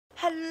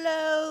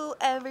Hello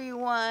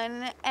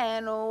everyone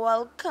and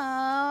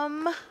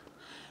welcome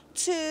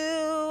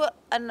to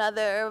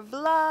another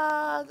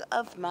vlog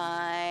of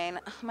mine.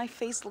 My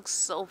face looks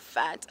so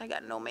fat. I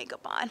got no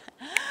makeup on.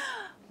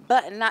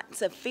 But not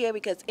to fear,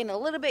 because in a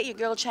little bit your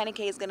girl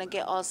Chiney is gonna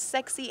get all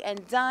sexy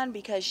and done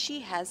because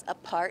she has a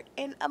part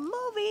in a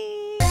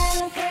movie.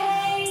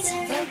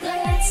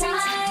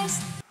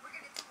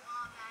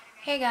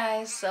 Hey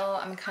guys, so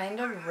I'm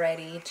kind of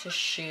ready to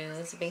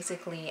shoot.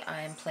 Basically,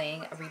 I'm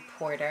playing a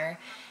reporter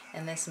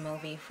in this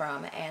movie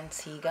from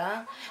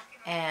Antigua,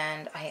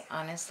 and I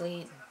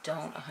honestly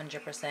don't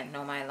 100%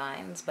 know my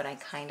lines, but I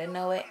kind of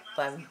know it.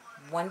 But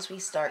once we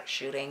start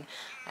shooting,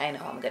 I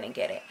know I'm gonna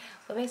get it.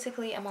 But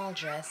basically, I'm all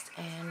dressed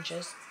and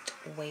just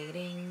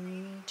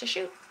waiting to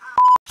shoot.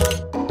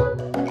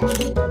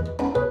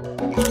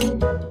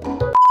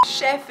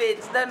 Chef,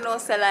 it's don't know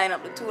say line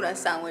up the tuna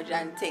sandwich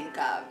and think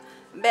of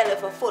belly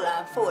for full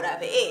and food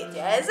for eat.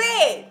 Yeah, is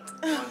it?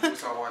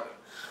 Juice or water.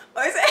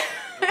 What is it?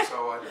 Juice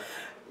or water.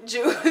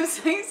 Juice.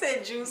 He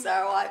said juice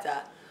or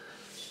water.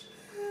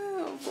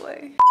 Oh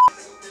boy.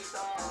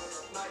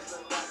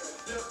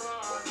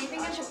 Do you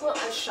think I should put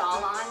a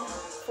shawl on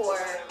for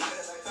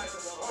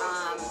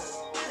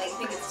like you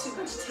think it's too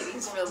much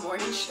titties for the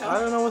morning show? I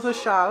don't know what's a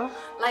shawl.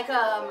 Like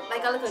a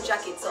little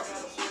jacket, so.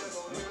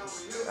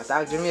 I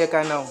thought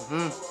Jamaica now.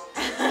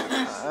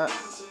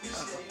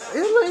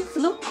 It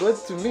look good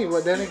to me,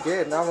 but then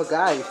again, I'm a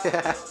guy.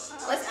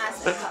 Let's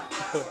ask them.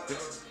 Do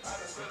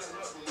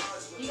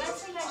you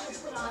guys think I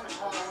should put on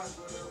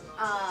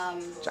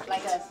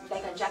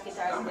like a jacket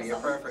or I mean, you're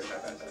perfect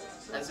at that.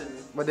 That's in,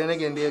 But then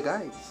again, they're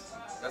guys.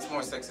 that's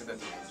more sexy than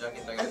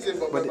jacket.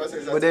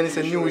 But then it's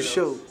a new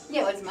show.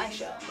 Yeah, well, it's my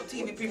show. But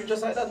TV people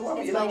just like that.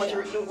 It's You know my what show.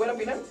 you're doing? What up,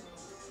 you know?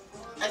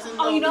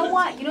 Oh, you know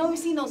what? You know we've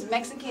seen those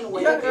Mexican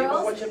weather Yeah, you know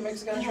girls? what your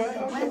Mexican try?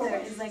 The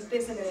weather is like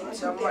this and they took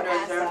Some their mother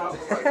ass turn out. off.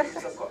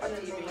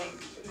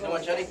 You know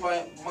what Johnny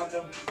Point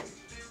Magnum?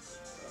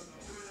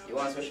 You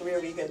want special wear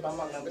weekend by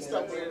Magnum?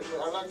 Stop it. A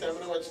long time I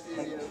don't watch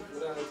TV. You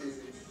don't have TV.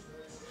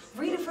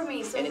 Read it for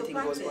me so Anything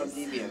for goes on practice.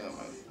 TV, you know,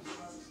 man.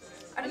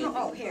 I don't know.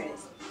 Oh, here it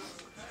is.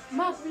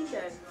 Mark, read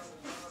that.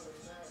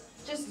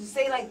 Just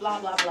say like blah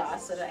blah blah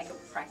so that I can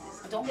practice.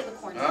 Don't get the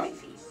corn in my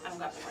feet. I don't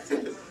got the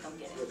corn. Don't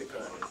get it.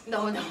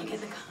 No, don't get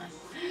the con.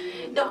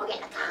 Don't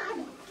get the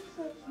con.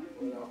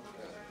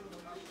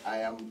 I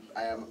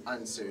am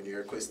answering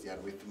your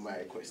question with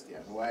my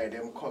question. Why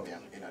them coming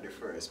in the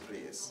first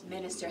place?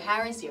 Minister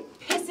Harris, you're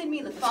pissing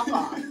me the fuck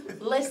off.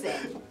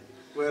 Listen.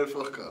 Well,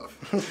 fuck off.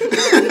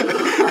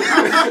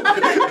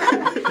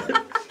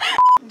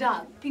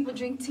 Dog, people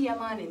drink tea at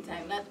morning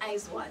time, not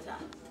ice water.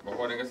 But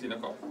what do you see in the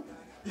cup?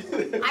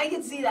 I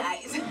can see the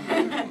ice.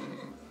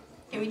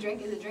 Can we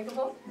drink? Is it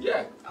drinkable?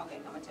 Yeah. Okay,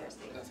 I'm gonna taste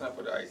it. Let's not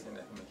put the ice in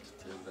there to make it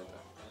taste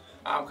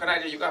better. Can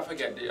I do? You can't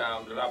forget the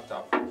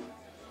laptop.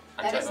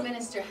 That is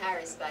Minister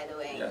Harris, by the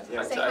way. Yes,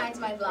 Say hi to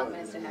my blog,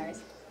 Minister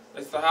Harris.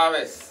 Mr.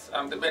 Harris,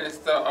 I'm the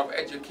Minister of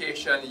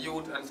Education,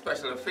 Youth and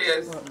Special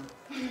Affairs,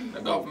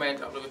 the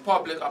government of the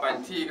Republic of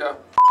Antigua.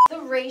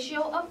 The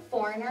ratio of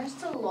foreigners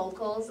to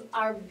locals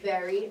are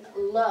very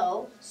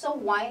low, so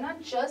why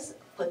not just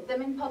put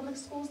them in public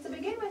schools to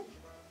begin with?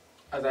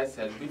 As I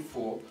said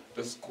before,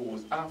 the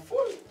schools are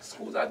full. The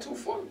schools are too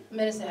full.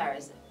 Minister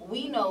Harris,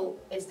 we know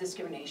it's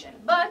discrimination,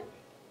 but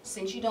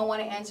since you don't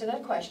want to answer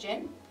that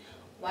question,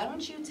 why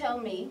don't you tell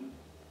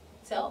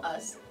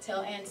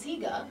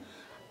Antigua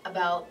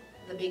about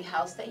the big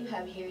house that you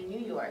have here in New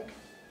York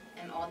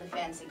and all the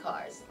fancy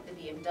cars, the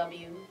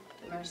BMW,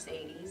 the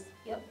Mercedes,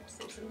 yep,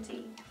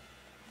 6T.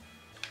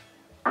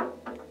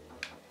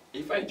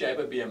 If I drive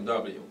a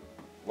BMW,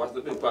 what's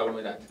the big problem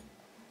with that?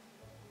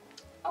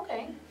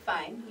 Okay,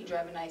 fine, you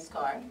drive a nice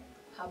car.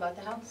 How about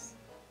the house?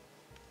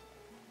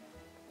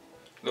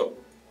 Look,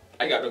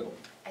 I gotta go.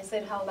 I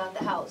said, how about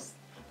the house?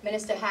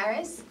 Minister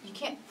Harris, you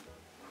can't...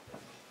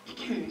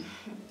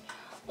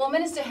 Well,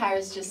 Minister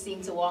Harris just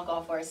seemed to walk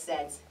off our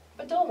set.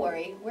 But don't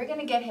worry, we're going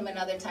to get him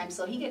another time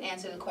so he can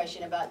answer the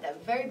question about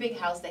that very big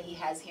house that he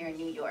has here in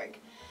New York.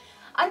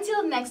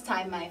 Until next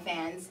time, my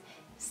fans,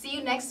 see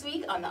you next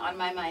week on the On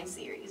My Mind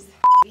series.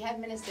 We have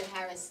Minister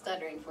Harris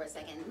stuttering for a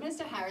second.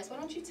 Minister Harris, why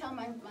don't you tell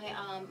my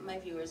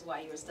viewers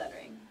why you were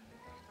stuttering?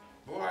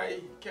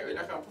 Boy, Kerry,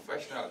 that's not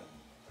professional.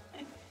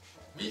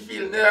 Me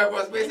feel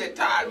nervous, me say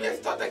tall, me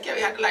stutter,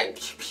 Kerry had like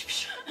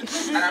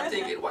and I'm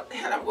thinking, what the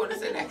hell I'm going to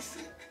say next?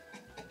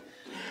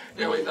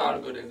 Yeah, it's all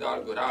good, it's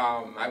all good.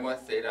 I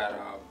must say that,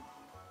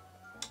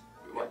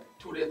 what,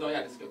 2 days now you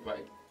had the script,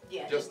 right?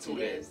 Yeah, just 2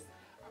 days.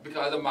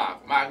 Because of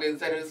Mark. Mark didn't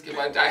send the script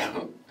on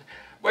time.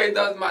 But it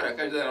doesn't matter,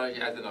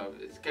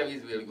 because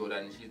Kerry's really good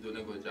and she's doing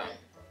a good job.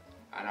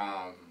 And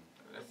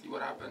let's see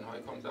what happens, how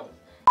it comes out.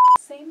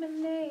 Say my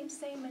name,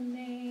 say my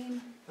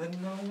name. When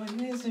no one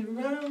is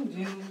around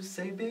you,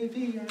 say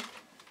baby, yeah.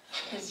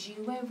 Cause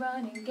you ain't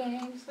running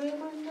games. Say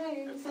my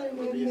name, say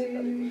my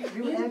name.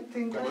 You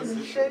acting kind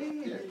of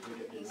shady.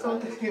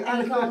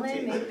 Ain't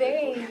calling me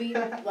baby.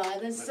 Why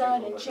the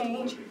sudden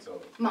change?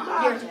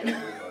 Mom, your turn.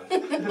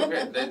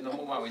 Okay, there's no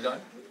more, we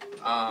done.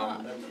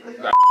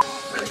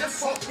 When the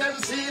fuck them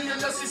feel, you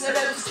know, see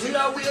them still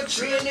a way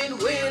training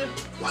wheel.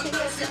 One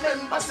does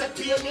remember say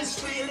pain is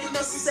real, you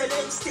know, see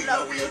them still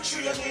a way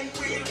training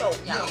wheel.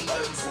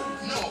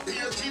 No,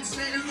 your kids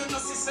feel, you know,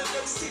 see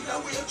them still a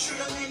way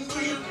training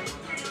wheel.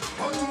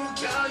 But who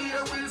can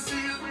hear will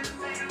feel?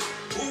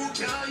 Who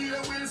can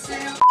hear will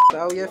feel?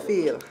 How you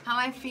feel? How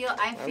I feel?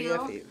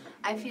 feel?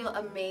 I feel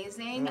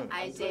amazing.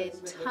 I did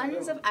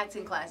tons of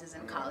acting classes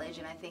in college,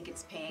 and I think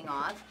it's paying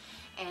off.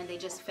 And they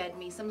just fed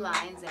me some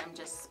lines, and I'm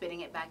just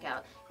spitting it back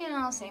out. You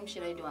know, same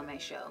shit I do on my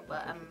show.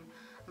 But I'm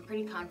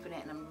pretty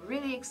confident, and I'm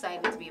really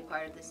excited to be a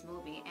part of this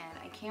movie. And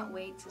I can't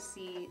wait to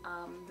see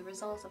the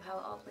results of how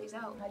it all plays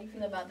out. How do you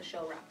feel about the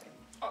show wrapping?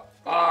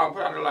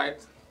 Put on the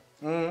lights.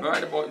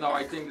 Right about now,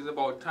 I think it's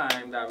about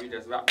time that we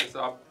just wrap this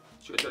up,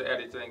 show it to the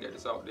editor and get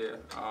this out there.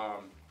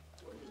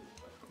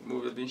 The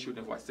movie has been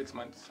shooting for 6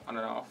 months on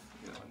and off,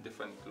 you know,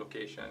 different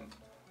location,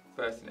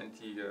 first in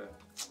Antigua,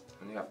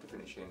 and you have to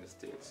finish it in the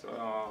States. So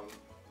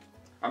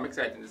I'm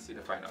excited to see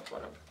the final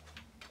product.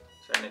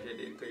 Chiney did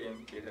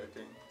her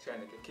thing,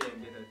 Chiney came,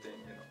 did her thing,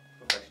 you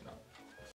know,